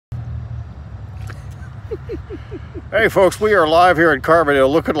Hey folks, we are live here in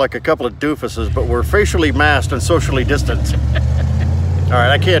Carbondale looking like a couple of doofuses, but we're facially masked and socially distanced. All right,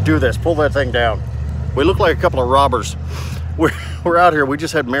 I can't do this. Pull that thing down. We look like a couple of robbers. We're out here. We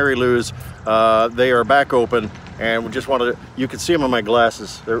just had Mary Lou's. They are back open, and we just wanted to, you can see them on my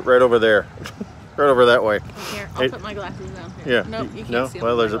glasses. They're right over there. Right over that way. Here, I'll put my glasses down here. Yeah. No, you can't No? see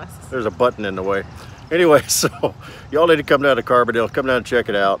Well, them there's a button in the way. Anyway, so y'all need to come down to Carbondale. Come down and check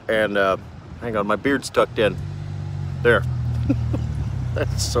it out. And hang on, my beard's tucked in. There.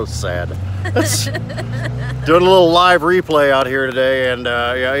 That's so sad. Doing a little live replay out here today, and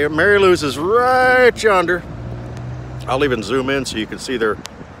yeah, Mary Lou's is right yonder. I'll even zoom in so you can see their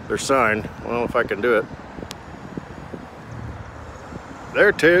sign. Well, if I can do it. There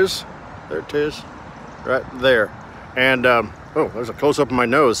it is. There it is. Right there. And oh, there's a close-up of my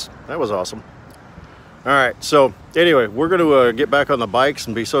nose. That was awesome. All right, so anyway, we're going to get back on the bikes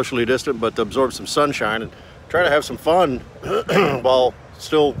and be socially distant, but absorb some sunshine and try to have some fun while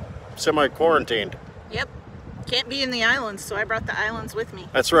still semi-quarantined. Yep. Can't be in the islands, so I brought the islands with me.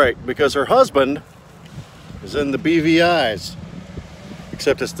 That's right, because her husband is in the BVIs,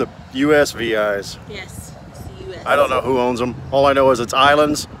 except it's the US VIs. Yes, it's the US. I don't know who owns them. All I know is it's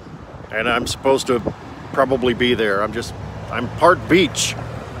islands, and I'm supposed to probably be there. I'm part beach,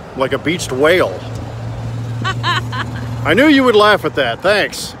 like a beached whale. I knew you would laugh at that.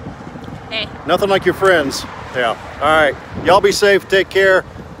 Thanks. Hey. Nothing like your friends. Yeah. All right. Y'all be safe. Take care.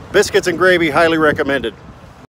 Biscuits and gravy, highly recommended.